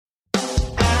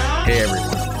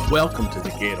Welcome to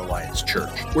the Gate Alliance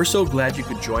Church. We're so glad you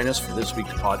could join us for this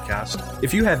week's podcast.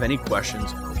 If you have any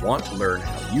questions or want to learn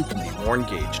how you can be more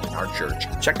engaged in our church,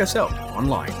 check us out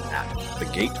online at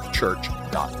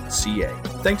thegatechurch.ca.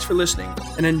 Thanks for listening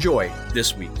and enjoy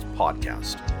this week's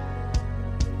podcast.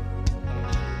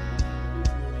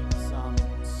 Some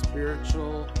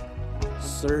spiritual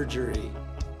surgery.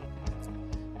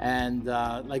 And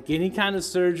like any kind of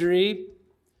surgery,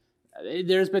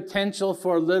 there's potential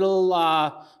for a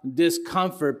little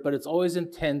discomfort, but it's always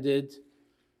intended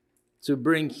to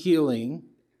bring healing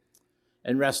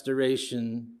and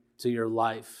restoration to your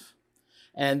life.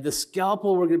 And the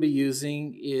scalpel we're going to be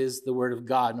using is the Word of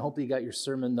God. And hopefully you got your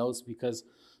sermon notes, because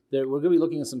we're going to be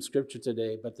looking at some scripture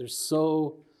today, but they're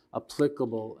so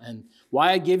applicable. And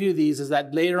why I give you these is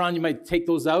that later on you might take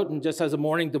those out and just as a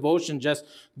morning devotion, just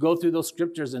go through those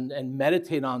scriptures and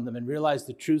meditate on them and realize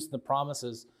the truths and the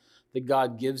promises that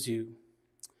God gives you.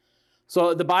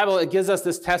 So the Bible, it gives us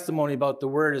this testimony about the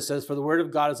Word. It says, for the Word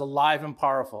of God is alive and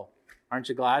powerful. Aren't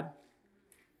you glad?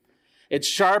 It's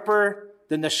sharper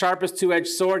than the sharpest two-edged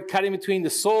sword, cutting between the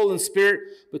soul and spirit,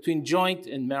 between joint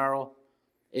and marrow.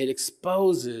 It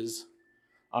exposes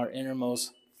our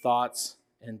innermost thoughts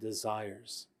and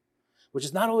desires, which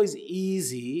is not always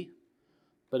easy,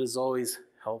 but is always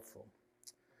helpful.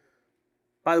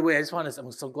 By the way,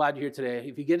 I'm so glad you're here today.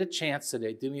 If you get a chance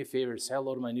today, do me a favor, say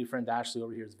hello to my new friend Ashley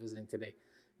over here who's visiting today.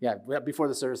 Yeah, before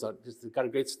the service, just got a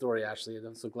great story, Ashley.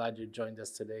 I'm so glad you joined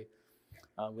us today,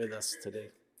 with us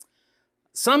today.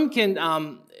 Some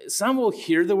will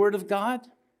hear the Word of God,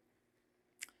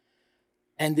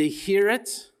 and they hear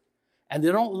it, and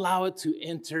they don't allow it to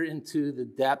enter into the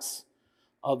depths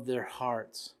of their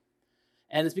hearts.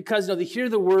 And it's because, they hear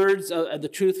the words of the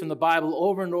truth from the Bible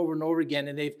over and over and over again,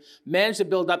 and they've managed to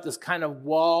build up this kind of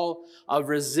wall of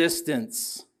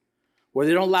resistance where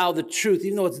they don't allow the truth,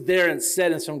 even though it's there and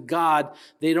said it's from God,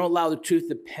 they don't allow the truth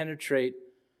to penetrate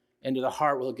into the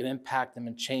heart where it can impact them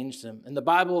and change them. And the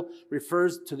Bible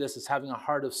refers to this as having a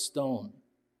heart of stone.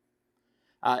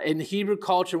 In the Hebrew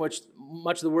culture, in which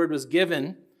much of the word was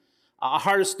given, a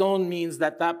heart of stone means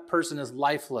that person is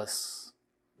lifeless.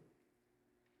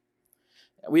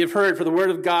 We have heard, for the Word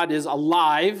of God is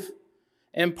alive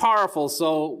and powerful.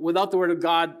 So without the Word of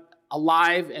God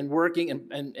alive and working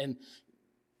and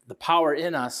the power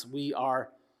in us, we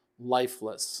are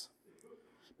lifeless.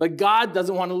 But God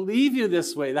doesn't want to leave you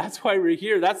this way. That's why we're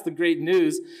here. That's the great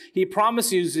news. He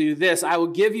promises you this: I will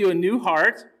give you a new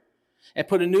heart and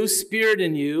put a new spirit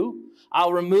in you.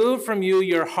 I'll remove from you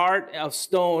your heart of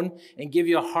stone and give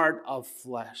you a heart of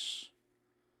flesh.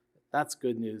 That's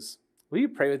good news. Will you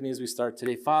pray with me as we start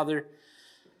today? Father,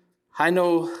 I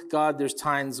know, God, there's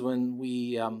times when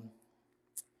we can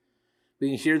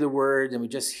hear the word and we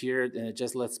just hear it and it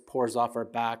just pours off our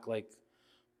back like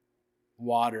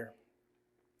water.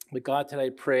 But God, today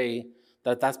I pray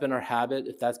that that's been our habit,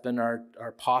 if that's been our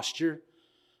posture,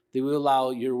 that we allow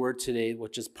your word today,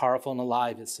 which is powerful and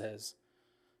alive, it says,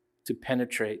 to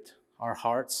penetrate our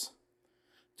hearts,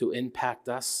 to impact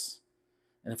us.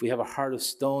 And if we have a heart of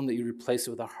stone, that you replace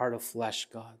it with a heart of flesh,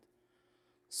 God,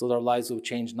 so that our lives will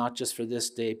change, not just for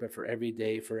this day, but for every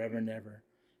day, forever and ever.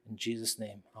 In Jesus'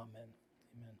 name, amen.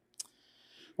 Amen.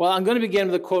 Well, I'm going to begin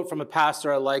with a quote from a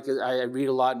pastor I like. I read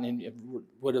a lot and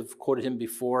would have quoted him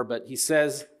before, but he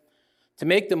says, to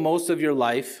make the most of your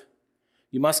life,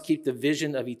 you must keep the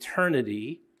vision of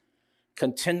eternity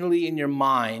continually in your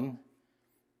mind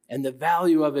and the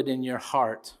value of it in your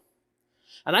heart.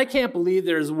 And I can't believe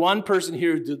there's one person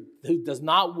here who does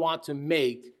not want to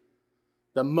make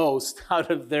the most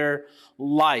out of their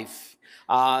life.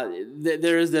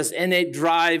 There is this innate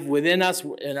drive within us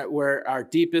where our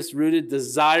deepest rooted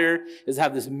desire is to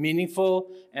have this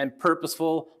meaningful and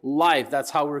purposeful life.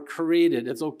 That's how we're created.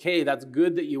 It's okay. That's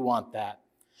good that you want that.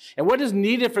 And what is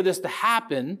needed for this to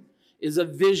happen is a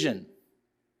vision.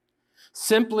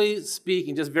 Simply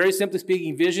speaking, just very simply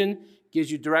speaking, vision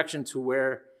gives you direction to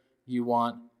where you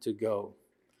want to go.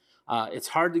 It's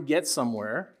hard to get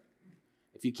somewhere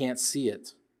if you can't see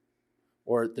it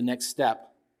or the next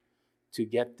step to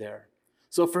get there.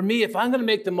 So for me, if I'm going to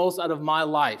make the most out of my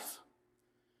life,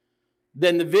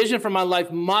 then the vision for my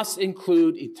life must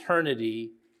include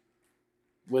eternity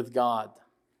with God.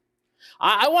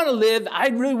 I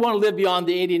really want to live beyond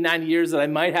the 80, 90 years that I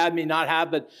might have, may not have,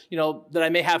 but that I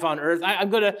may have on earth. I'm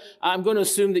going to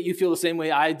assume that you feel the same way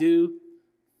I do.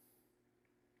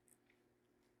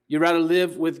 You'd rather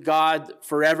live with God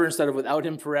forever instead of without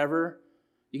him forever.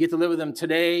 You get to live with him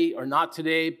today or not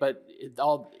today, but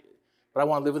I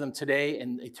want to live with him today,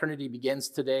 and eternity begins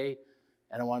today,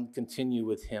 and I want to continue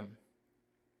with him.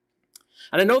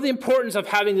 And I know the importance of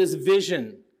having this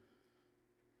vision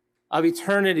of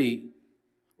eternity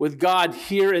with God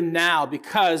here and now,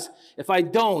 because if I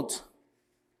don't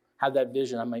have that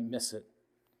vision, I might miss it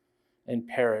and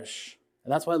perish.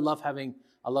 And that's why I love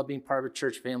being part of a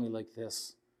church family like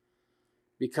this,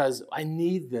 because I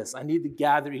need this. I need to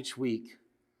gather each week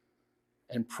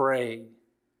and pray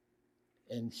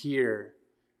and hear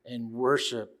and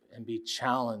worship and be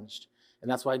challenged. And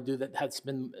that's why I do that. That's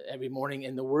been every morning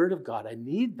in the Word of God. I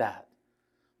need that,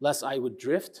 lest I would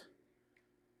drift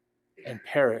and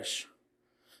perish.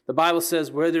 The Bible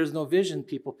says where there's no vision,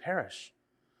 people perish.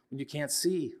 When you can't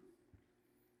see,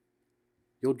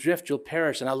 you'll drift, you'll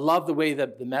perish. And I love the way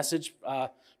that the Message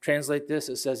translate this.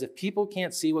 It says, if people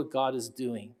can't see what God is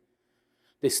doing,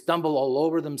 they stumble all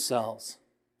over themselves.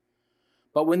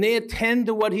 But when they attend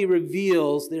to what he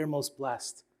reveals, they are most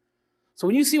blessed. So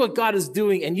when you see what God is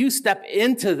doing and you step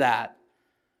into that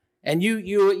and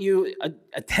you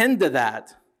attend to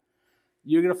that,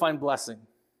 you're going to find blessing.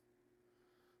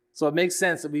 So it makes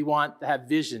sense that we want to have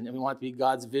vision, and we want it to be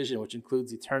God's vision, which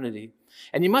includes eternity.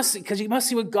 And you must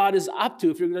see what God is up to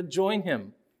if you're going to join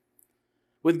him.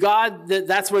 With God,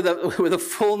 that's where the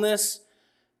fullness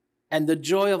and the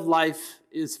joy of life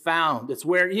is found. It's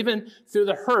where even through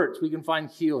the hurt, we can find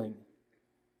healing.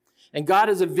 And God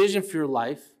has a vision for your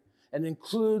life and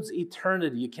includes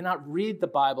eternity. You cannot read the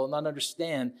Bible and not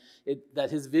understand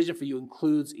that his vision for you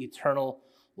includes eternal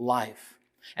life.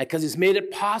 And because he's made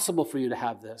it possible for you to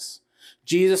have this.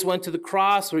 Jesus went to the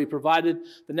cross where he provided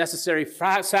the necessary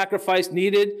sacrifice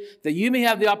needed that you may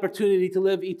have the opportunity to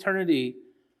live eternity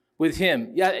with him.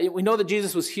 Yeah, we know that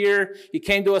Jesus was here. He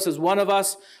came to us as one of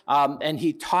us, and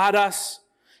he taught us,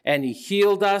 and he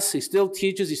healed us. He still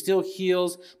teaches, he still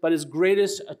heals, but his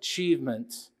greatest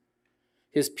achievement,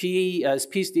 his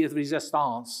piece de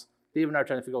resistance, Dave and I are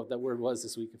trying to figure out what that word was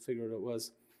this week and figure out what it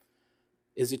was,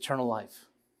 is eternal life.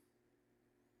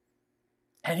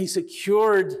 And he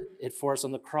secured it for us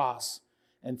on the cross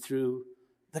and through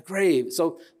the grave.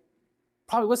 So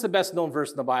probably what's the best known verse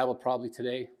in the Bible probably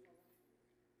today?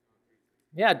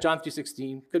 Yeah, John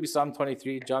 3:16. Could be Psalm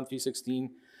 23, John 3:16.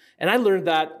 And I learned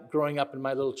that growing up in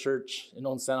my little church in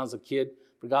Onsen as a kid.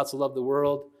 For God so loved the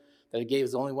world that he gave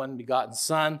his only one begotten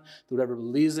Son. Whoever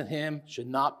believes in him should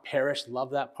not perish, love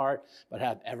that part, but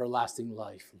have everlasting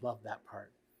life. Love that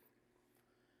part.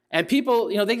 And people,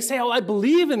 they can say, oh, I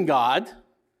believe in God,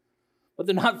 but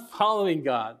they're not following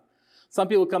God. Some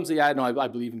people come and say, yeah, no, I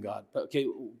believe in God. But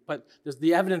there's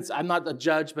the evidence. I'm not a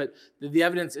judge, but the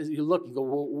evidence is you look and go,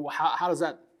 well, how does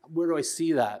that, where do I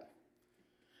see that?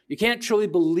 You can't truly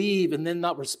believe and then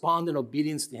not respond in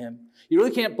obedience to him. You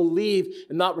really can't believe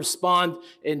and not respond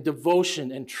in devotion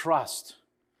and trust.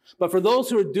 But for those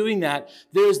who are doing that,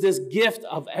 there's this gift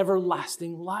of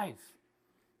everlasting life.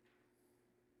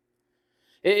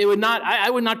 I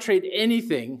would not trade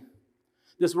anything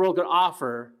this world could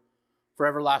offer for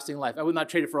everlasting life. I would not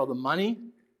trade it for all the money.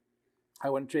 I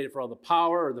wouldn't trade it for all the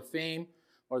power or the fame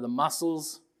or the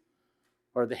muscles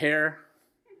or the hair.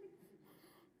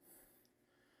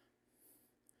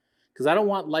 Because I don't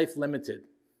want life limited.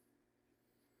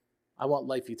 I want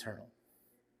life eternal.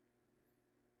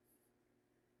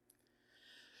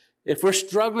 If we're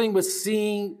struggling with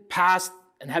seeing past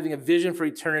and having a vision for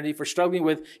eternity, if we're struggling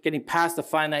with getting past the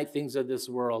finite things of this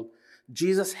world,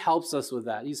 Jesus helps us with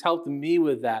that. He's helped me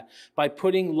with that by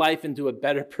putting life into a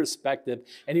better perspective.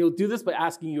 And he'll do this by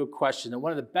asking you a question. And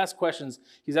one of the best questions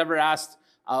he's ever asked,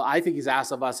 I think he's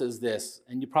asked of us, is this.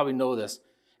 And you probably know this.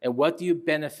 And what do you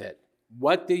benefit?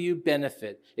 What do you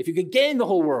benefit if you could gain the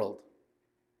whole world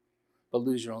but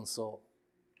lose your own soul?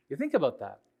 You think about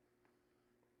that.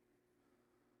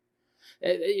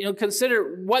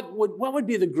 Consider what would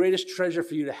be the greatest treasure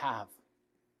for you to have?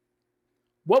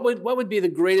 What would be the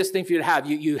greatest thing for you to have?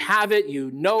 You have it,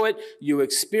 you know it, you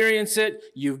experience it,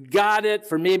 you've got it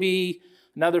for maybe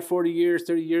another 40 years,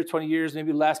 30 years, 20 years,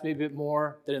 maybe less, maybe a bit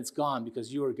more, then it's gone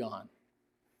because you are gone.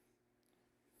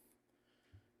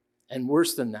 And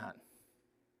worse than that.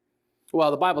 Well,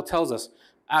 the Bible tells us,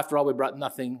 after all, we brought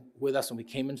nothing with us when we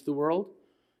came into the world,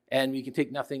 and we can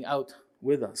take nothing out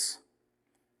with us.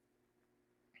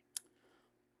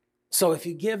 So if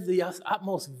you give the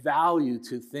utmost value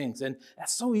to things, and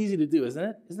that's so easy to do, isn't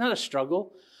it? Isn't that a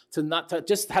struggle? To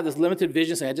just have this limited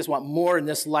vision, saying, I just want more in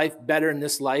this life, better in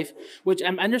this life, which I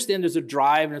understand there's a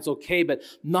drive and it's okay, but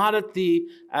not at the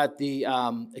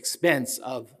expense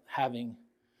of having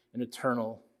an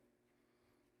eternal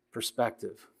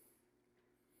perspective.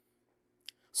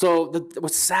 So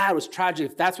what's sad, what's tragic,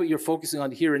 if that's what you're focusing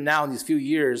on here and now in these few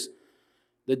years,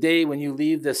 the day when you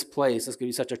leave this place, it's going to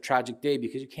be such a tragic day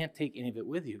because you can't take any of it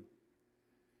with you.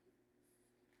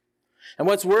 And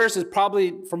what's worse is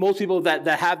probably for most people that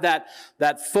have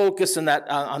that focus and that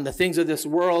on the things of this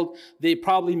world, they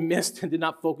probably missed and did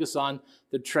not focus on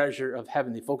the treasure of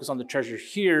heaven. They focused on the treasure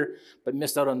here, but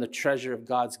missed out on the treasure of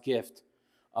God's gift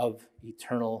of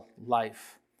eternal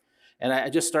life. And I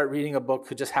just started reading a book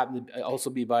that just happened to also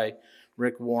be by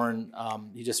Rick Warren.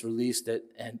 He just released it.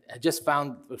 And I just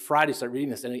found Friday, started reading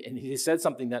this, and he said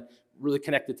something that really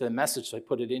connected to the message, so I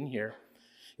put it in here.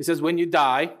 He says, when you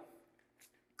die,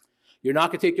 you're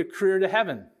not going to take your career to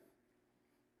heaven.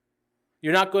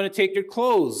 You're not going to take your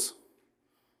clothes,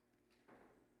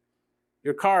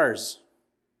 your cars.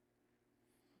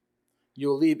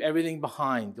 You'll leave everything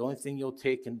behind. The only thing you'll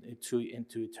take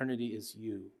into eternity is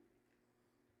you.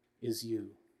 Is you.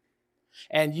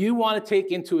 And you want to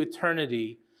take into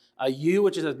eternity a you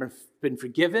which has been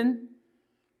forgiven,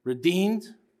 redeemed,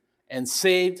 and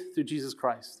saved through Jesus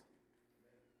Christ.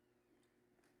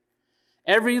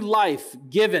 Every life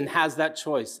given has that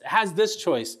choice. It has this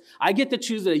choice. I get to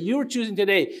choose that. You are choosing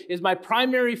today. Is my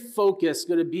primary focus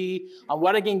going to be on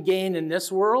what I can gain in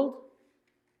this world?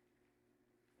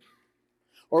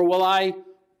 Or will I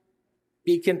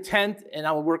be content and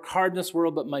I will work hard in this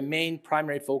world, but my main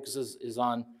primary focus is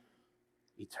on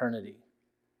eternity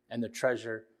and the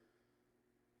treasure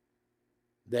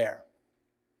there.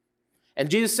 And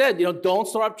Jesus said, don't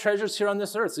store up treasures here on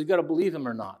this earth. So you've got to believe him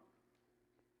or not.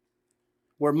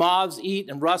 Where moths eat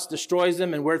and rust destroys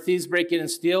them, and where thieves break in and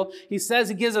steal. He says,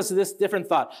 he gives us this different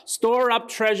thought. Store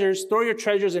your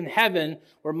treasures in heaven,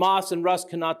 where moths and rust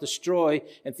cannot destroy,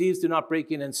 and thieves do not break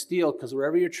in and steal, because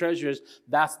wherever your treasure is,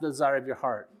 that's the desire of your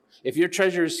heart. If your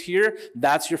treasure is here,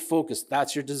 that's your focus,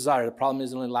 that's your desire. The problem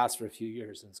is it only lasts for a few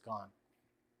years and it's gone.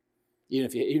 Even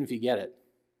if you get it.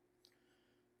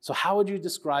 So how would you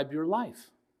describe your life?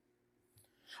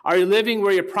 Are you living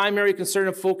where your primary concern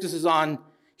and focus is on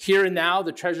here and now,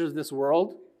 the treasures of this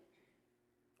world?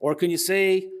 Or can you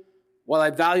say, well,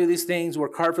 I value these things,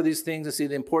 work hard for these things, I see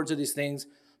the importance of these things.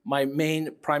 My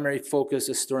main primary focus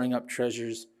is storing up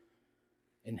treasures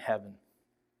in heaven.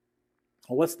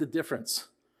 Well, what's the difference?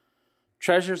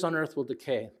 Treasures on earth will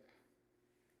decay.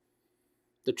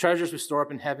 The treasures we store up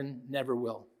in heaven never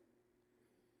will.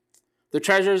 The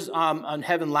treasures on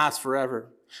heaven last forever.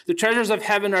 The treasures of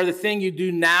heaven are the thing you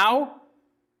do now,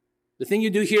 the thing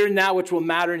you do here and now, which will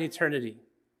matter in eternity.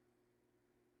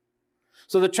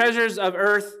 So the treasures of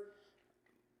earth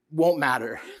won't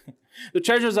matter. The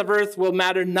treasures of earth will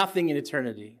matter nothing in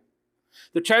eternity.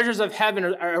 The treasures of heaven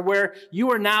are where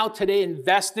you are now today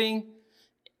investing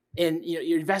in,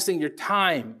 you're investing your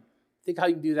time. Think how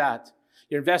you can do that.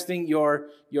 You're investing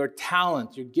your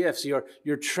talent, your gifts,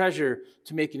 your treasure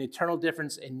to make an eternal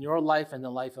difference in your life and the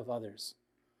life of others.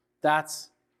 That's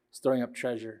storing up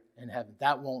treasure in heaven.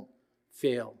 That won't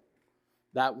fail.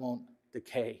 That won't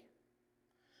decay.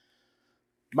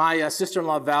 My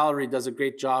sister-in-law, Valerie, does a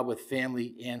great job with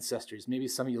family ancestries. Maybe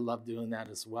some of you love doing that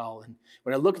as well. And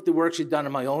when I look at the work she's done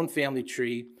in my own family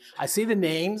tree, I see the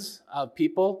names of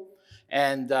people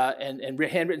and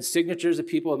handwritten signatures of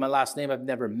people with my last name I've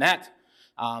never met.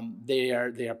 They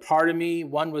are part of me.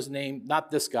 One was named,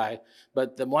 not this guy,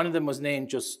 but one of them was named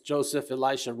Joseph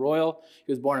Elisha Royall.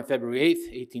 He was born on February 8th,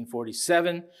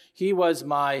 1847. He was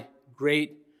my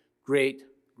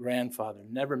great-great-grandfather.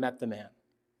 Never met the man.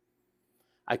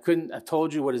 I couldn't have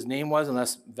told you what his name was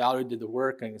unless Valerie did the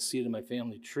work. I can see it in my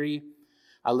family tree.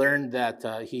 I learned that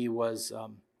he was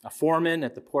a foreman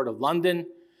at the Port of London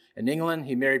in England.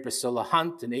 He married Priscilla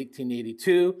Hunt in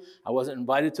 1882. I wasn't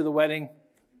invited to the wedding.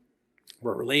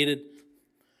 We're related.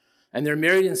 And they're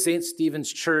married in St.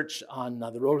 Stephen's Church on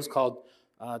the road was called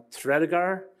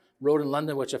Tredegar Road in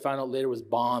London, which I found out later was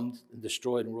bombed and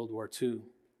destroyed in World War II.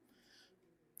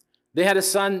 They had a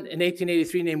son in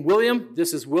 1883 named William.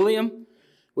 This is William,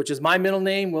 which is my middle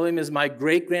name. William is my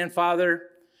great-grandfather.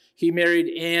 He married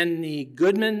Annie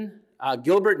Goodman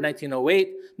Gilbert in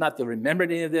 1908. Not that I remember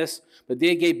any of this, but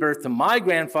they gave birth to my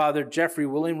grandfather, Jeffrey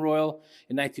William Royall,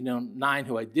 in 1909,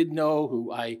 who I did know,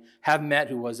 who I have met,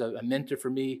 who was a mentor for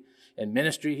me in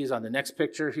ministry. He's on the next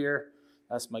picture here.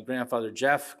 That's my grandfather,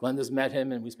 Jeff. Glenda's met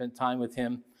him, and we spent time with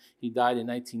him. He died in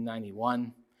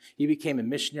 1991. He became a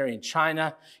missionary in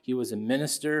China. He was a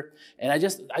minister. And I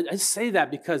just say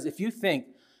that because if you think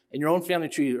in your own family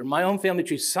tree, or my own family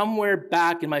tree, somewhere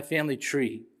back in my family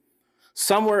tree,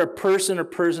 somewhere a person or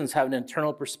persons have an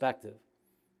eternal perspective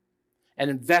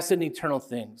and invested in eternal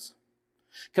things.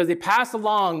 Because they pass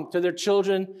along to their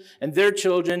children and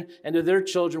to their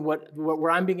children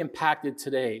where I'm being impacted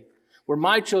today, where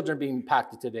my children are being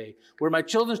impacted today, where my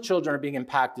children's children are being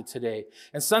impacted today.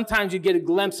 And sometimes you get a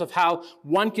glimpse of how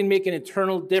one can make an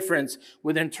eternal difference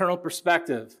with an eternal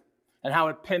perspective. and how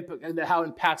it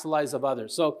impacts the lives of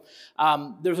others. So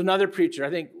there's another preacher. I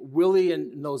think Willie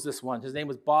knows this one. His name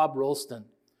was Bob Rolston.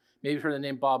 Maybe you've heard the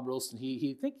name Bob Rolston.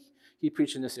 He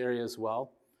preached in this area as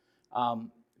well.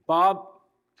 Bob,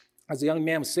 as a young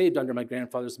man, was saved under my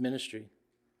grandfather's ministry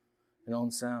in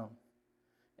Owen Sound.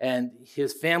 And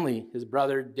his family, his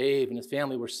brother Dave and his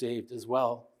family were saved as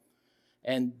well.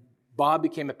 And Bob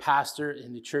became a pastor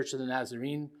in the Church of the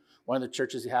Nazarene, one of the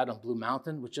churches he had on Blue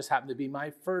Mountain, which just happened to be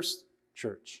my first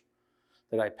church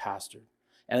that I pastored.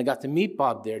 And I got to meet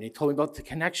Bob there, and he told me about the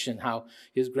connection, how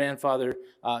his grandfather,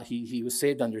 he was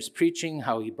saved under his preaching,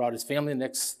 how he brought his family the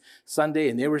next Sunday,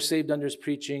 and they were saved under his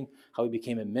preaching, how he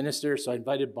became a minister. So I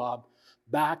invited Bob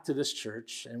back to this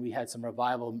church, and we had some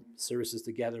revival services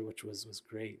together, which was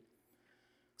great.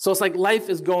 So it's like life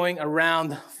is going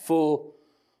around full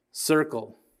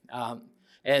circle.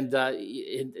 In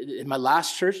my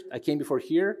last church, I came before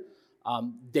here,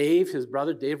 Dave, his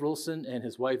brother, Dave Rolson, and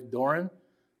his wife, Doran,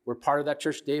 were part of that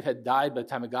church. Dave had died by the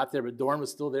time I got there, but Doran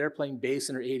was still there playing bass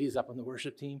in her 80s up on the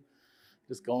worship team,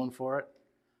 just going for it.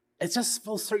 It's just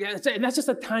full circle. And that's just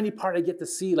a tiny part I get to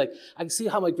see. Like, I can see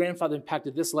how my grandfather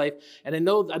impacted this life. And I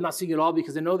know I'm not seeing it all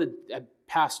because I know that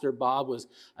Pastor Bob was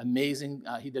amazing.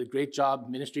 He did a great job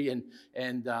in ministry.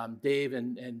 And Dave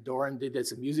and Doran did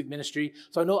some music ministry.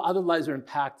 So I know other lives are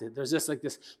impacted. There's just like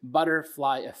this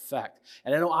butterfly effect.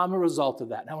 And I know I'm a result of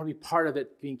that. And I want to be part of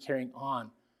it being carrying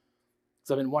on.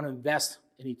 So I want to invest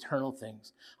in eternal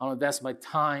things. I want to invest my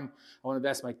time. I want to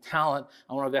invest my talent.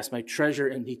 I want to invest my treasure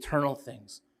in eternal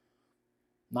things,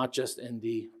 not just in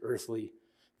the earthly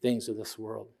things of this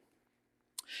world.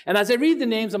 And as I read the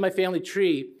names on my family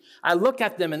tree, I look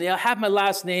at them and they have my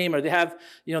last name, or they have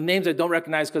names I don't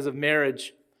recognize because of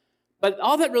marriage. But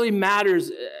all that really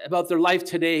matters about their life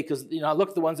today, because I look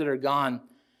at the ones that are gone,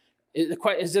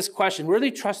 is this question: were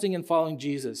they trusting and following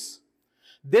Jesus?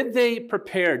 Did they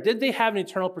prepare? Did they have an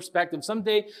eternal perspective?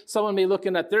 Someday someone may look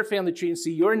in at their family tree and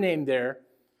see your name there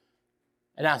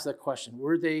and ask that question: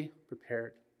 were they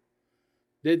prepared?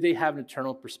 Did they have an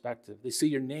eternal perspective? They see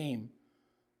your name,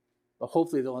 but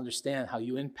hopefully they'll understand how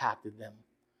you impacted them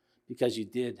because you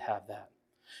did have that.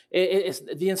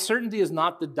 The uncertainty is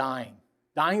not the dying.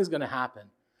 Dying is going to happen.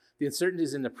 The uncertainty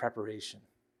is in the preparation.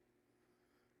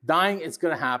 Dying, it's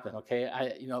going to happen,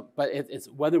 okay? But it's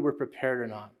whether we're prepared or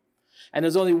not. And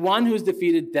there's only one who's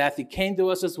defeated death. He came to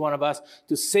us as one of us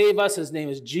to save us. His name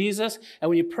is Jesus. And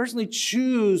when you personally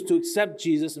choose to accept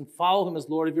Jesus and follow him as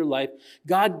Lord of your life,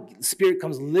 God's Spirit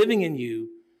comes living in you,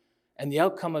 and the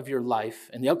outcome of your life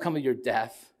and the outcome of your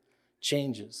death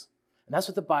changes. And that's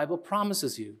what the Bible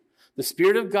promises you. The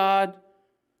Spirit of God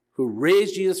who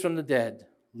raised Jesus from the dead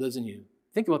lives in you.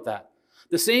 Think about that.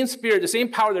 The same Spirit, the same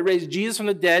power that raised Jesus from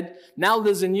the dead now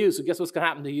lives in you. So guess what's going to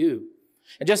happen to you?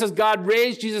 And just as God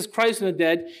raised Jesus Christ from the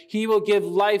dead, he will give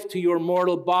life to your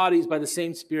mortal bodies by the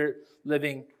same Spirit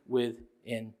living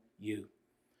within you.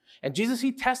 And Jesus,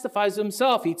 he testifies to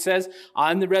himself. He says,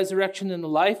 I'm the resurrection and the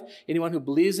life. Anyone who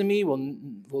believes in me will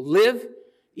live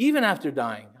even after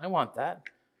dying. I want that.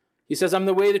 He says, I'm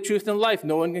the way, the truth, and life.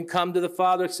 No one can come to the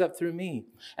Father except through me.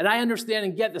 And I understand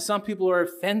and get that some people are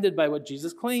offended by what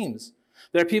Jesus claims.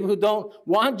 There are people who don't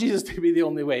want Jesus to be the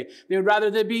only way. They would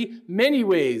rather there be many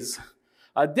ways.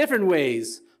 Different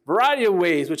ways, variety of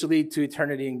ways which lead to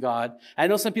eternity in God. I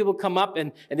know some people come up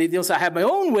and they'll say, I have my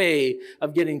own way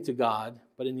of getting to God.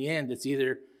 But in the end,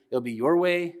 it'll be your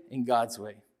way and God's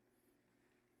way.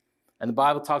 And the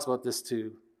Bible talks about this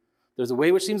too. There's a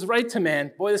way which seems right to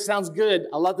man. Boy, this sounds good.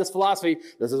 I love this philosophy.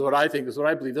 This is what I think. This is what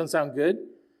I believe. Doesn't sound good.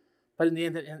 But in the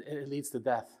end, it leads to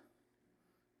death.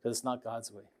 Because it's not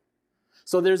God's way.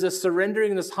 So there's a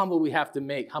surrendering and this humbling we have to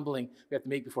make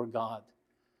before God.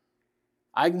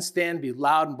 I can stand, be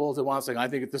loud and bold at once, saying, I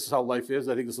think this is how life is.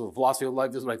 I think this is the philosophy of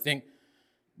life. This is what I think.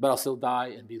 But I'll still die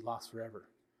and be lost forever.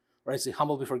 Or I say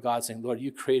humble before God, saying, Lord,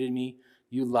 you created me.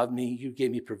 You loved me. You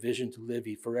gave me provision to live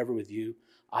forever with you.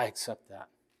 I accept that.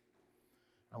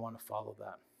 I want to follow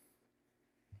that.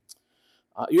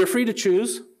 You're free to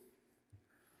choose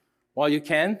while you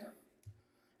can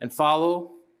and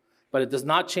follow, but it does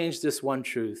not change this one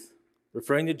truth.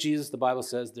 Referring to Jesus, the Bible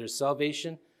says there's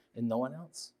salvation in no one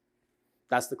else.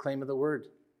 That's the claim of the word.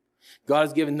 God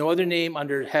has given no other name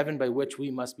under heaven by which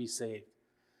we must be saved.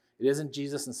 It isn't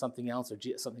Jesus and something else or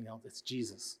something else. It's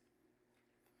Jesus.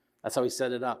 That's how he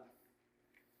set it up.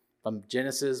 From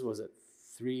Genesis,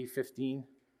 3:15,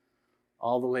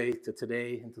 all the way to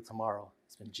today and to tomorrow.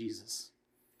 It's been Jesus.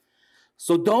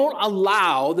 So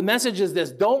the message is this,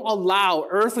 don't allow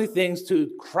earthly things to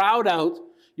crowd out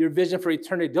your vision for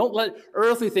eternity. Don't let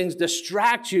earthly things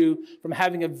distract you from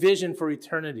having a vision for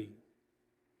eternity.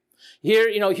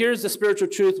 Here's the spiritual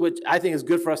truth, which I think is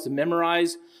good for us to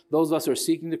memorize. Those of us who are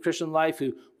seeking the Christian life,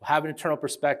 who have an eternal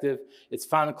perspective. It's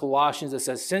found in Colossians. It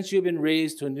says, since you've been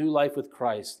raised to a new life with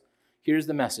Christ, here's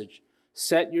the message.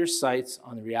 Set your sights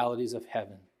on the realities of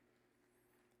heaven,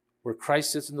 where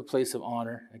Christ sits in the place of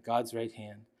honor at God's right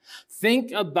hand.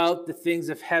 Think about the things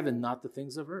of heaven, not the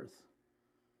things of earth.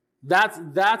 That's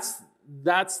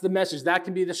the message. That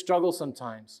can be the struggle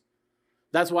sometimes.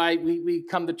 That's why we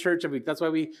come to church every week. That's why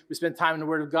we spend time in the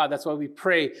Word of God. That's why we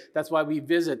pray. That's why we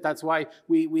visit. That's why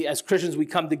we as Christians, we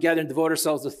come together and devote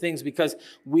ourselves to things, because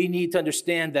we need to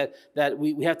understand that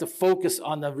we have to focus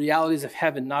on the realities of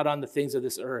heaven, not on the things of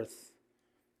this earth.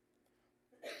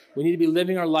 We need to be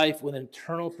living our life with an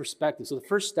eternal perspective. So the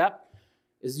first step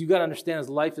is you got to understand is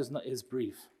life is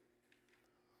brief.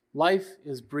 Life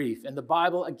is brief. And the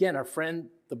Bible, again, our friend,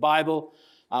 the Bible,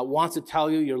 wants to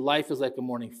tell you your life is like a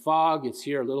morning fog. It's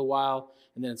here a little while,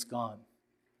 and then it's gone.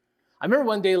 I remember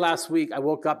one day last week, I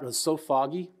woke up and it was so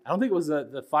foggy. I don't think it was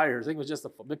the fires. I think it was just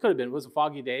it could have been. It was a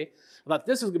foggy day. I thought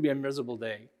this is going to be a miserable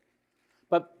day.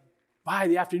 But by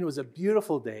the afternoon, it was a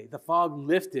beautiful day. The fog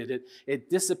lifted. It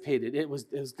dissipated. It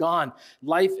was gone.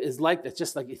 Life is like that.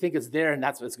 Just like you think it's there, and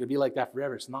that's what it's going to be like that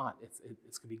forever. It's not. It's going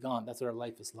to be gone. That's what our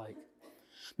life is like.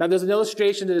 Now, there's an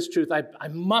illustration to this truth. I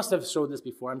must have showed this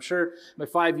before. I'm sure my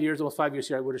almost 5 years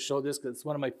here, I would have showed this because it's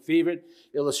one of my favorite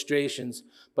illustrations.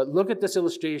 But look at this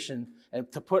illustration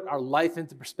and to put our life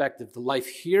into perspective, the life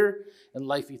here and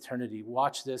life eternity.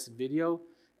 Watch this video,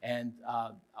 and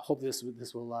I hope this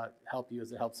will help you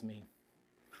as it helps me.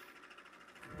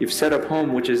 You've set up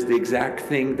home, which is the exact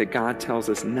thing that God tells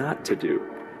us not to do,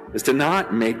 is to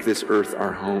not make this earth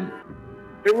our home.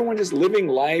 Everyone is living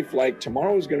life like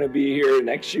tomorrow's going to be here,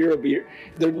 next year will be here.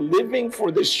 They're living for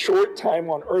this short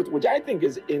time on earth, which I think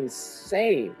is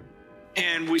insane.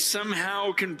 And we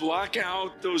somehow can block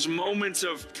out those moments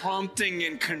of prompting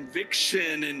and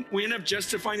conviction, and we end up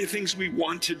justifying the things we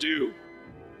want to do.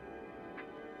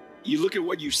 You look at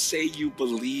what you say you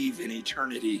believe in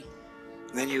eternity,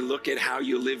 and then you look at how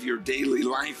you live your daily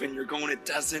life, and you're going, it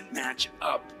doesn't match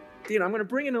up. I'm going to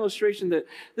bring an illustration that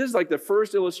this is like the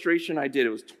first illustration I did. It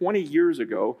was 20 years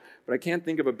ago, but I can't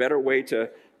think of a better way to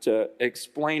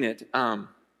explain it. I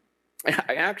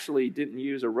actually didn't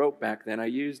use a rope back then. I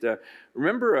used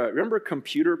remember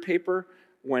computer paper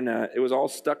when it was all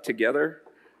stuck together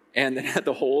and it had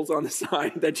the holes on the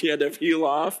side that you had to peel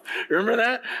off. Remember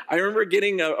that? I remember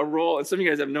getting a roll, and some of you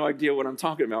guys have no idea what I'm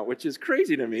talking about, which is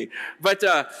crazy to me. But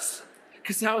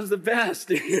because that was the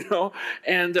best,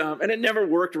 and it never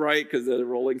worked right because of the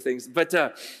rolling things. But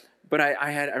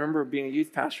I remember being a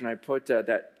youth pastor, and I put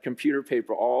that computer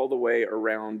paper all the way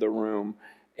around the room,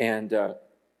 and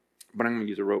but I'm going to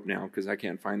use a rope now because I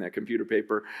can't find that computer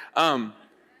paper.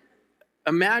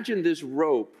 Imagine this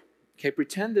rope. Okay,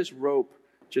 pretend this rope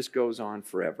just goes on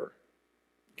forever.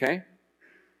 Okay,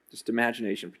 just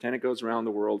imagination. Pretend it goes around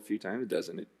the world a few times. It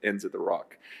doesn't. It ends at the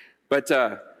rock. But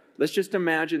let's just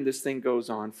imagine this thing goes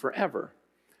on forever.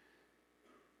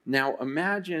 Now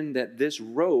imagine that this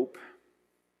rope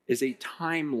is a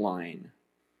timeline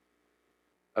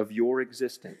of your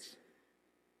existence.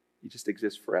 You just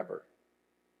exist forever.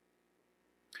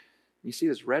 You see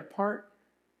this red part?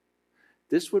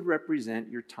 This would represent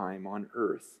your time on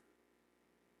earth.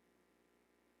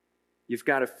 You've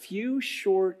got a few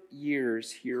short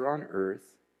years here on earth,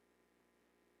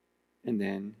 and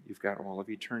then you've got all of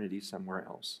eternity somewhere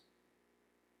else.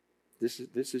 This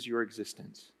is your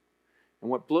existence.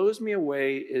 And what blows me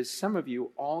away is some of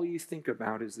you, all you think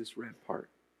about is this red part.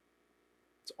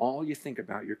 It's all you think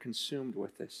about. You're consumed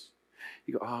with this.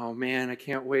 You go, oh man, I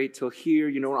can't wait till here.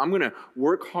 I'm going to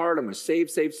work hard. I'm going to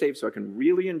save so I can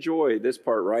really enjoy this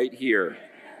part right here.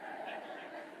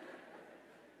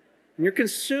 And you're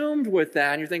consumed with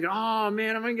that, and you're thinking, oh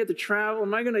man, am I going to get to travel?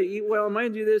 Am I going to eat well? Am I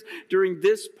going to do this during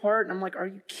this part? And I'm like, are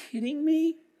you kidding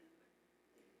me?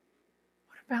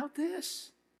 What about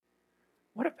this?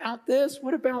 What about this?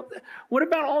 What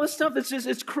about all this stuff?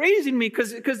 It's crazy to me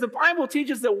because the Bible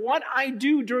teaches that what I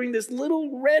do during this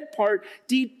little red part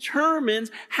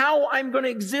determines how I'm going to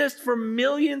exist for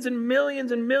millions and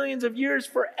millions and millions of years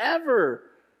forever.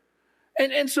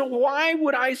 And so why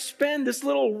would I spend this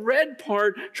little red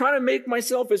part trying to make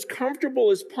myself as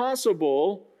comfortable as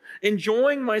possible,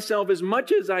 enjoying myself as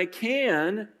much as I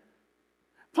can?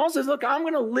 Paul says, look, I'm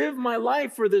going to live my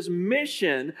life for this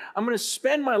mission. I'm going to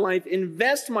spend my life,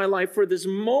 invest my life for this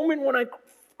moment when I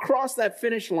cross that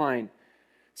finish line.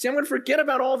 See, I'm going to forget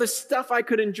about all this stuff I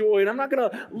could enjoy, and I'm not going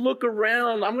to look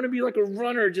around. I'm going to be like a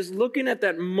runner, just looking at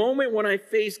that moment when I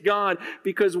face God,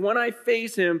 because when I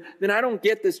face him, then I don't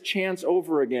get this chance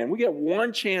over again. We get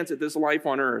one chance at this life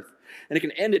on earth, and it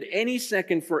can end at any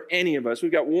second for any of us.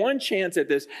 We've got one chance at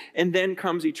this, and then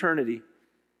comes eternity.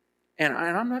 And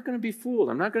I'm not going to be fooled.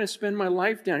 I'm not going to spend my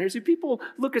life down here. See, people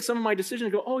look at some of my decisions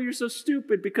and go, oh, you're so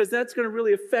stupid because that's going to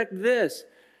really affect this.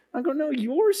 I go, no,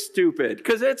 you're stupid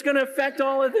because it's going to affect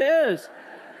all of this.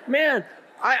 Man,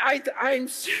 I'm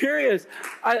serious.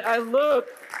 I look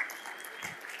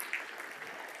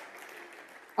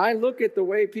at the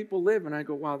way people live and I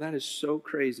go, wow, that is so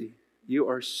crazy. You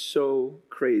are so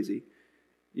crazy.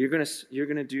 You're going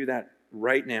to do that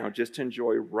right now, just to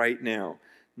enjoy right now,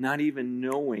 not even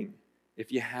knowing if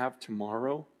you have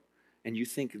tomorrow, and you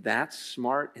think that's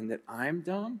smart and that I'm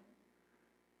dumb.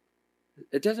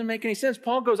 It doesn't make any sense.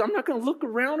 Paul goes, I'm not going to look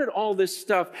around at all this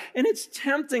stuff. And it's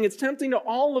tempting. It's tempting to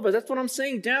all of us. That's what I'm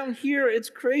saying. Down here,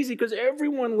 it's crazy because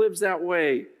everyone lives that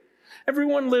way.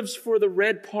 Everyone lives for the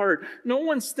red part. No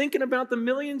one's thinking about the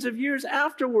millions of years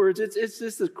afterwards. It's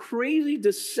just this crazy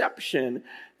deception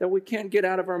that we can't get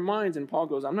out of our minds. And Paul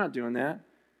goes, I'm not doing that.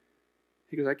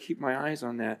 He goes, I keep my eyes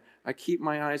on that. I keep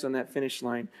my eyes on that finish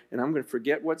line, and I'm going to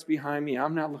forget what's behind me.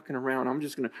 I'm not looking around.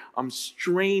 I'm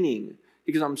straining.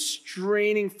 Because I'm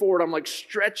straining forward. I'm like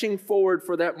stretching forward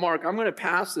for that mark. I'm going to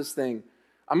pass this thing.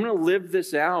 I'm going to live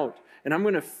this out. And I'm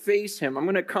going to face him. I'm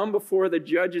going to come before the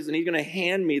judges and he's going to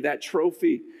hand me that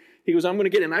trophy. He goes, I'm going to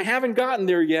get it. And I haven't gotten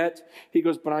there yet. He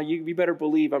goes, but you better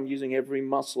believe I'm using every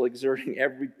muscle, exerting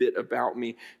every bit about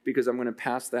me because I'm going to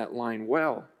pass that line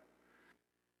well.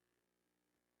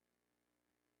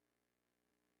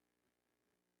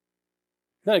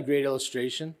 Isn't that a great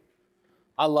illustration?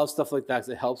 I love stuff like that because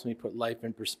it helps me put life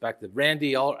in perspective.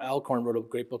 Randy Alcorn wrote a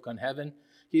great book on heaven.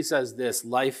 He says this: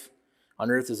 life on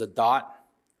earth is a dot.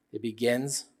 It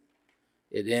begins,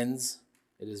 it ends,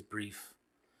 it is brief.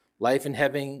 Life in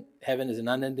heaven is an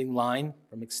unending line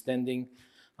from extending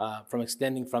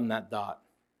from that dot.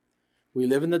 We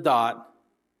live in the dot.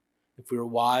 If we were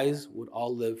wise, would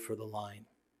all live for the line.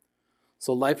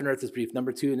 So life on earth is brief.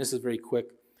 Number 2, and this is very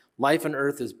quick. Life on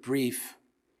earth is brief,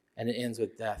 and it ends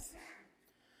with death.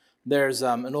 There's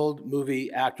an old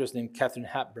movie actress named Katharine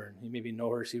Hepburn. You maybe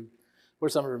know her.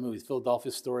 Where's some of her movies?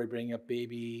 Philadelphia Story, Bringing Up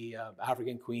Baby,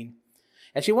 African Queen.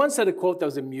 And she once said a quote that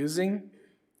was amusing,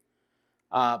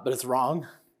 but it's wrong.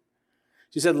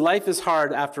 She said, life is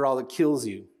hard after all it kills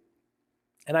you.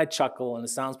 And I chuckle, and it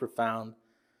sounds profound.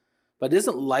 But it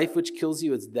isn't life which kills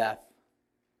you, it's death.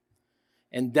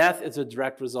 And death is a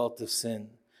direct result of sin.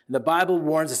 The Bible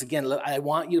warns us again. I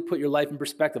want you to put your life in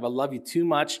perspective. I love you too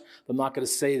much, but I'm not going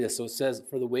to say this. So it says,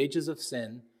 for the wages of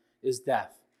sin is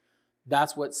death.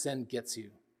 That's what sin gets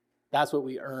you. That's what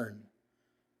we earn.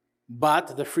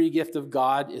 But the free gift of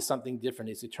God is something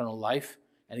different. It's eternal life.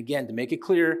 And again, to make it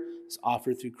clear, it's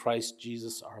offered through Christ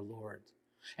Jesus our Lord.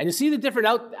 And you see the different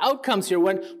outcomes here.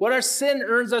 When what our sin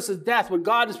earns us is death, what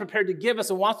God is prepared to give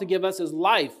us and wants to give us is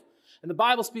life. And the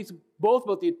Bible speaks both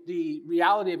about the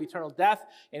reality of eternal death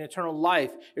and eternal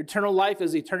life. Eternal life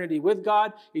is eternity with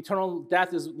God. Eternal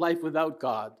death is life without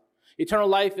God. Eternal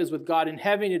life is with God in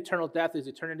heaven. Eternal death is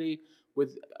eternity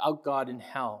without God in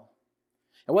hell.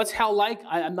 And what's hell like?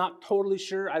 I'm not totally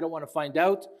sure. I don't want to find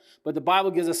out. But the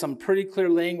Bible gives us some pretty clear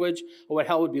language of what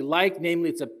hell would be like. Namely,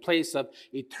 it's a place of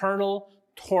eternal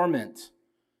torment,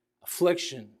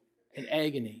 affliction, and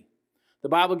agony. The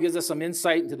Bible gives us some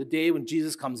insight into the day when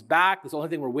Jesus comes back. That's the only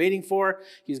thing we're waiting for.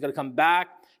 He's going to come back.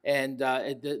 And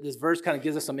this verse kind of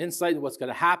gives us some insight into what's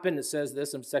going to happen. It says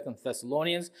this in 2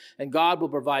 Thessalonians, and God will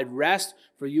provide rest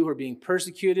for you who are being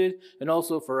persecuted, and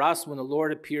also for us when the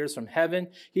Lord appears from heaven.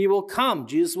 He will come,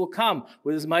 Jesus will come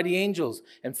with his mighty angels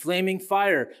and flaming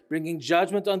fire, bringing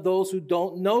judgment on those who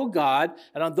don't know God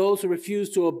and on those who refuse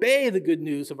to obey the good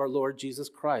news of our Lord Jesus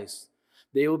Christ.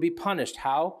 They will be punished.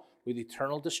 How? With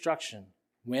eternal destruction.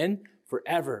 When?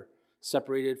 Forever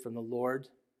separated from the Lord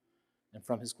and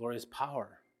from his glorious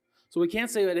power. So we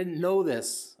can't say I didn't know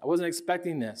this. I wasn't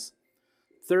expecting this.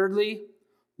 Thirdly,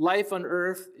 life on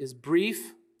earth is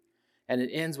brief and it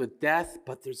ends with death,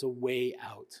 but there's a way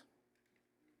out.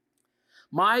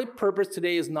 My purpose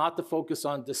today is not to focus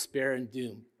on despair and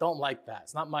doom. Don't like that.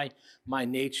 It's not my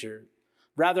nature.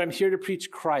 Rather, I'm here to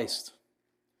preach Christ.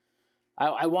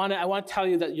 I want to tell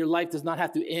you that your life does not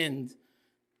have to end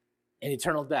in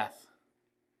eternal death.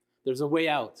 There's a way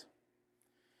out.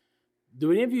 Do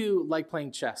any of you like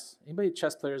playing chess? Anybody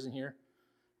chess players in here?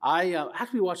 I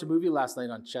actually watched a movie last night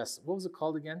on chess. What was it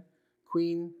called again?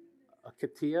 Queen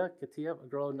Katia, a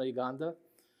girl in Uganda.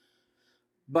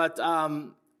 But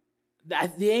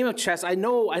The aim of chess, I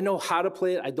know how to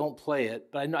play it. I don't play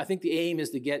it, but I think the aim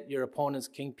is to get your opponent's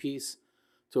king piece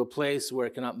to a place where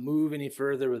it cannot move any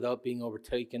further without being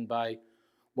overtaken by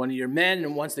one of your men.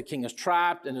 And once the king is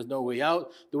trapped and there's no way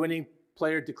out, the winning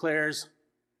player declares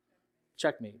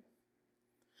checkmate.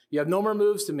 You have no more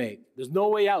moves to make. There's no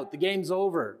way out. The game's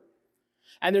over.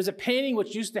 And there's a painting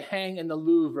which used to hang in the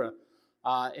Louvre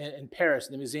in Paris,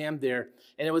 in the museum there,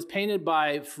 and it was painted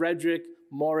by Frederick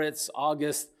Moritz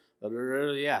August.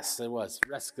 Yes, it was.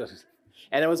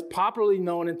 And it was popularly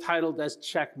known and titled as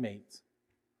Checkmate.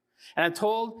 And I'm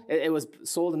told it was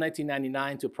sold in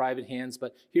 1999 to private hands,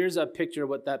 but here's a picture of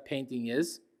what that painting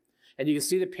is. And you can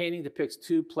see the painting depicts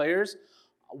two players.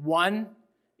 One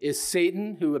is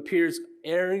Satan, who appears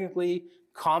arrogantly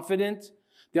confident.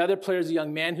 The other player is a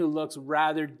young man who looks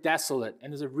rather desolate.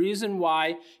 And there's a reason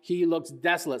why he looks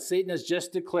desolate. Satan has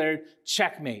just declared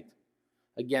checkmate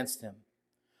against him.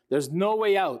 There's no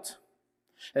way out.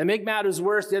 And to make matters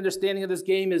worse, the understanding of this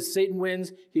game is Satan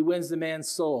wins, he wins the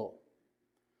man's soul.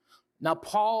 Now,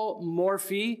 Paul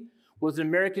Morphy was an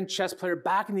American chess player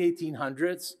back in the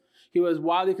 1800s. He was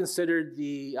widely considered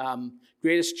the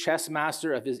greatest chess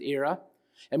master of his era.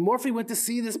 And Morphy went to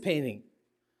see this painting.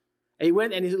 And he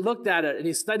went and he looked at it and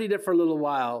he studied it for a little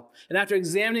while. And after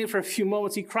examining it for a few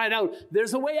moments, he cried out,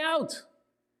 "There's a way out."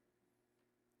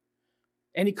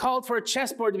 And he called for a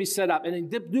chessboard to be set up. And in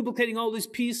duplicating all these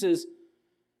pieces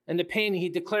in the painting, he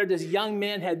declared this young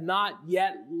man had not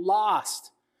yet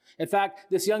lost. In fact,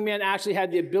 this young man actually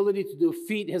had the ability to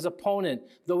defeat his opponent,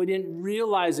 though he didn't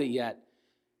realize it yet.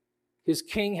 His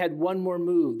king had one more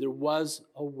move. There was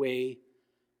a way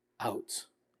out.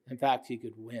 In fact, he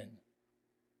could win.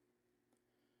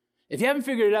 If you haven't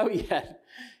figured it out yet,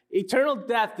 eternal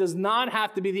death does not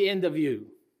have to be the end of you.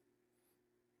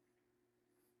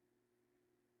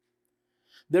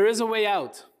 There is a way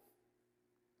out.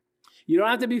 You don't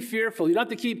have to be fearful. You don't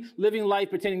have to keep living life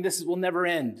pretending this will never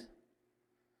end.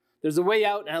 There's a way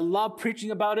out, and I love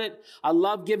preaching about it. I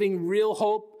love giving real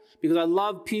hope because I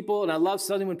love people, and I love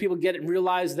something when people get it and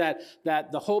realize that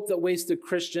the hope that waits the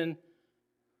Christian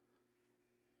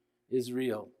is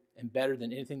real and better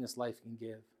than anything this life can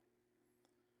give.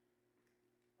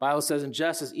 The Bible says, in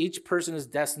justice, each person is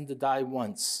destined to die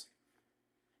once,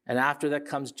 and after that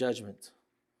comes judgment.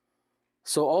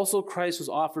 So also Christ was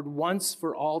offered once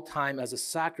for all time as a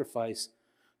sacrifice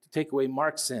to take away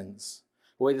Mark's sins,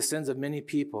 away the sins of many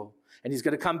people. And he's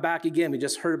going to come back again. We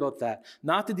just heard about that.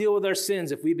 Not to deal with our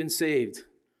sins if we've been saved,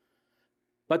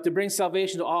 but to bring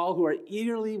salvation to all who are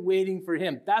eagerly waiting for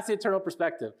him. That's the eternal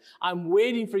perspective. I'm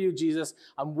waiting for you, Jesus.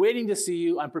 I'm waiting to see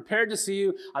you. I'm prepared to see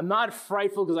you. I'm not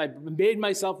frightful because I've made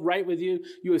myself right with you.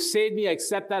 You have saved me. I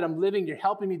accept that. I'm living. You're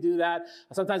helping me do that.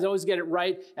 Sometimes I always get it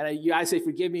right. And I say,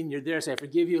 forgive me. And you're there. I say, I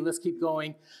forgive you. Let's keep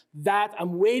going. That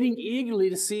I'm waiting eagerly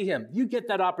to see him. You get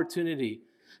that opportunity.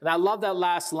 And I love that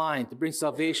last line, to bring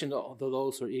salvation to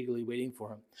those who are eagerly waiting for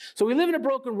him. So we live in a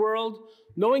broken world,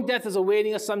 knowing death is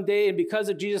awaiting us someday, and because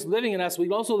of Jesus living in us, we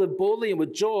also live boldly and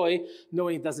with joy,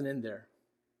 knowing it doesn't end there.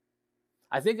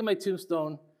 I think in my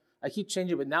tombstone, I keep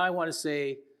changing, but now I want to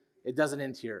say it doesn't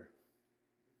end here.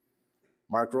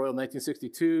 Mark Royall,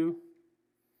 1962,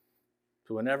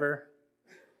 to whenever,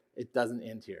 it doesn't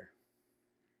end here.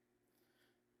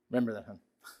 Remember that, huh?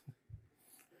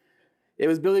 It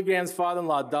was Billy Graham's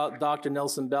father-in-law, Dr.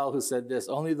 Nelson Bell, who said this: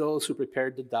 only those who are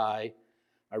prepared to die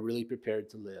are really prepared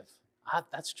to live.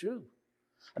 That's true.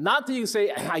 And not that you can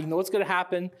say, I know what's going to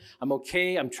happen. I'm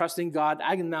okay. I'm trusting God.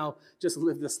 I can now just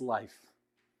live this life.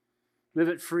 Live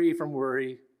it free from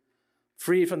worry,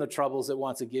 free from the troubles it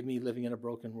wants to give me living in a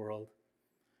broken world.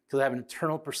 Because I have an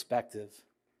eternal perspective.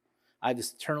 I have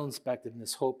this eternal perspective and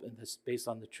this hope and this based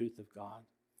on the truth of God.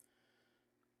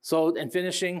 So, in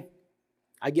finishing,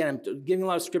 again, I'm giving a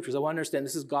lot of scriptures. I want to understand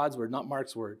this is God's word, not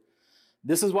Mark's word.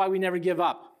 This is why we never give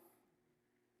up.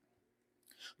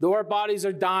 Though our bodies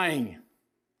are dying,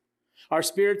 our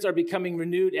spirits are becoming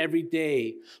renewed every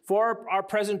day. For our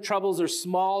present troubles are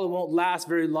small and won't last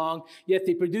very long, yet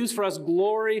they produce for us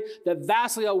glory that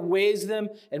vastly outweighs them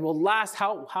and will last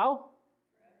how?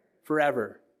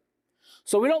 Forever.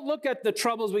 So we don't look at the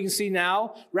troubles we can see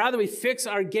now. Rather, we fix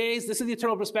our gaze, this is the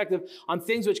eternal perspective, on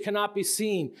things which cannot be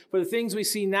seen. For the things we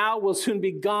see now will soon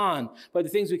be gone, but the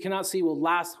things we cannot see will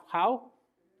last how?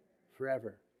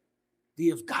 Forever. Do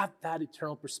you have got that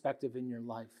eternal perspective in your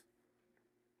life?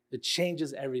 It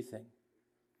changes everything.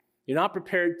 You're not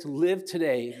prepared to live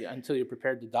today until you're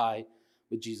prepared to die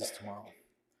with Jesus tomorrow.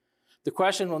 The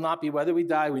question will not be whether we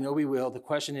die. We know we will. The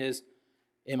question is,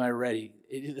 am I ready?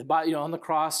 On the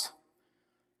cross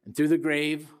and through the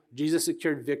grave, Jesus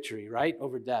secured victory, right,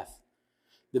 over death.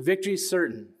 The victory is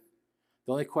certain.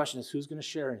 The only question is who's going to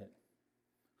share in it?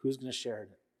 Who's going to share in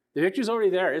it? The victory's already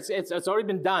there. It's already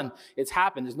been done. It's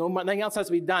happened. There's nothing else has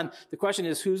to be done. The question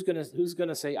is who's going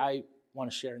to say, I want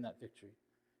to share in that victory?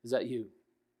 Is that you?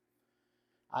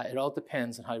 It all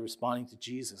depends on how you're responding to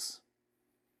Jesus.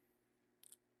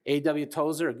 A.W.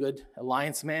 Tozer, a good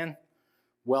alliance man,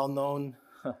 well-known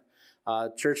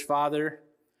church father,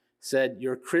 said,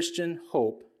 your Christian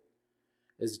hope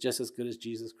is just as good as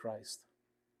Jesus Christ.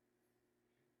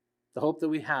 The hope that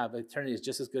we have, eternity, is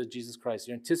just as good as Jesus Christ.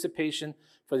 Your anticipation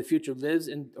for the future lives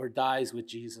or dies with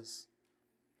Jesus.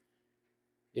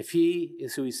 If he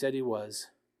is who he said he was,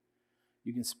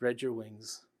 you can spread your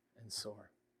wings and soar.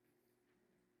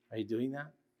 Are you doing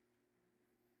that?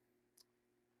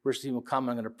 Worship team will come.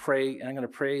 I'm going to pray. And I'm going to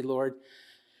pray, Lord,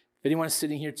 if anyone is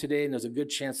sitting here today, and there's a good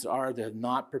chance there are, they have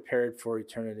not prepared for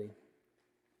eternity.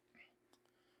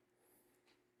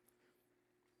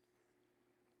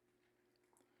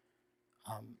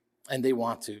 And they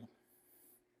want to.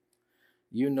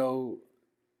 You know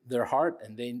their heart,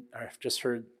 and they have just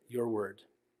heard your word.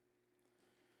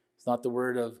 It's not the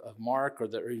word of Mark or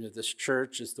this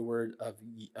church. It's the word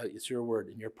it's your word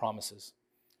and your promises,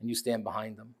 and you stand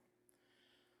behind them.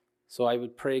 So I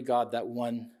would pray, God, that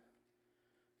one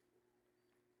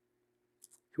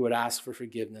who would ask for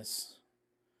forgiveness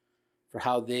for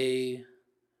how they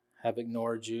have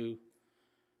ignored you,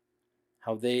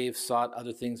 how they've sought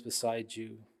other things beside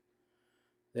you,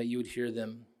 that you would hear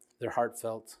them, their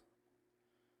heartfelt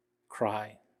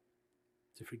cry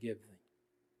to forgive them.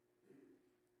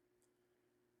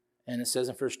 And it says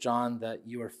in 1 John that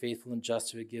you are faithful and just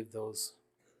to forgive those,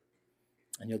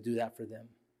 and you'll do that for them.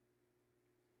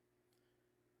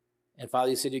 And Father,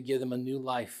 you said you give them a new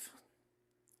life.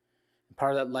 And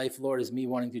part of that life, Lord, is me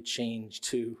wanting to change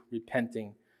to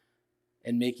repenting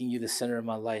and making you the center of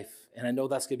my life. And I know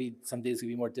that's going to be, some days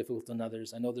going to be more difficult than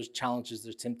others. I know there's challenges,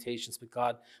 there's temptations, but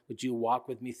God, would you walk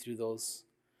with me through those?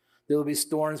 There will be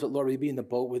storms, but Lord, will you be in the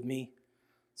boat with me?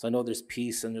 So I know there's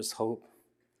peace and there's hope.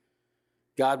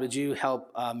 God, would you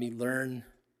help me learn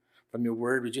from your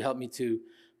word? Would you help me to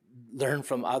learn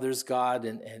from others, God,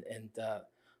 and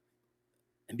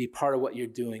be part of what you're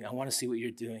doing? I want to see what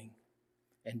you're doing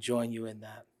and join you in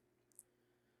that.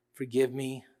 Forgive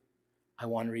me. I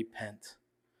want to repent.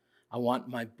 I want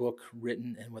my book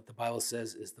written, and what the Bible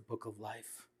says is the book of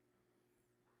life.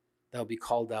 That'll be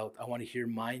called out. I want to hear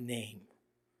my name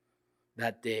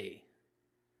that day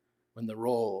when the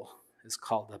roll is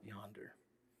called up yonder.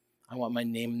 I want my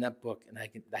name in that book, and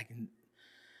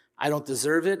I don't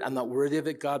deserve it. I'm not worthy of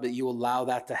it, God, but you allow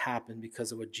that to happen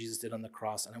because of what Jesus did on the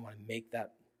cross, and I want to make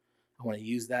that, I want to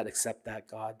use that, accept that,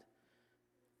 God,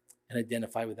 and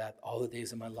identify with that all the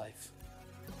days of my life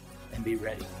and be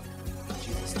ready. In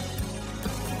Jesus' name.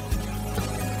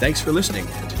 Thanks for listening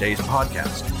to today's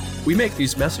podcast. We make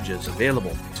these messages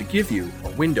available to give you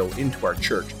a window into our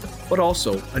church, but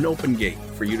also an open gate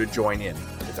for you to join in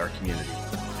with our community.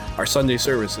 Our Sunday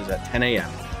service is at 10 a.m.,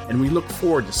 and we look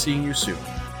forward to seeing you soon.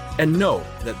 And know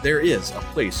that there is a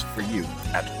place for you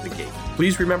at the gate.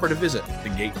 Please remember to visit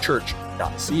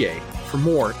thegatechurch.ca for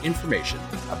more information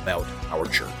about our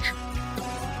church.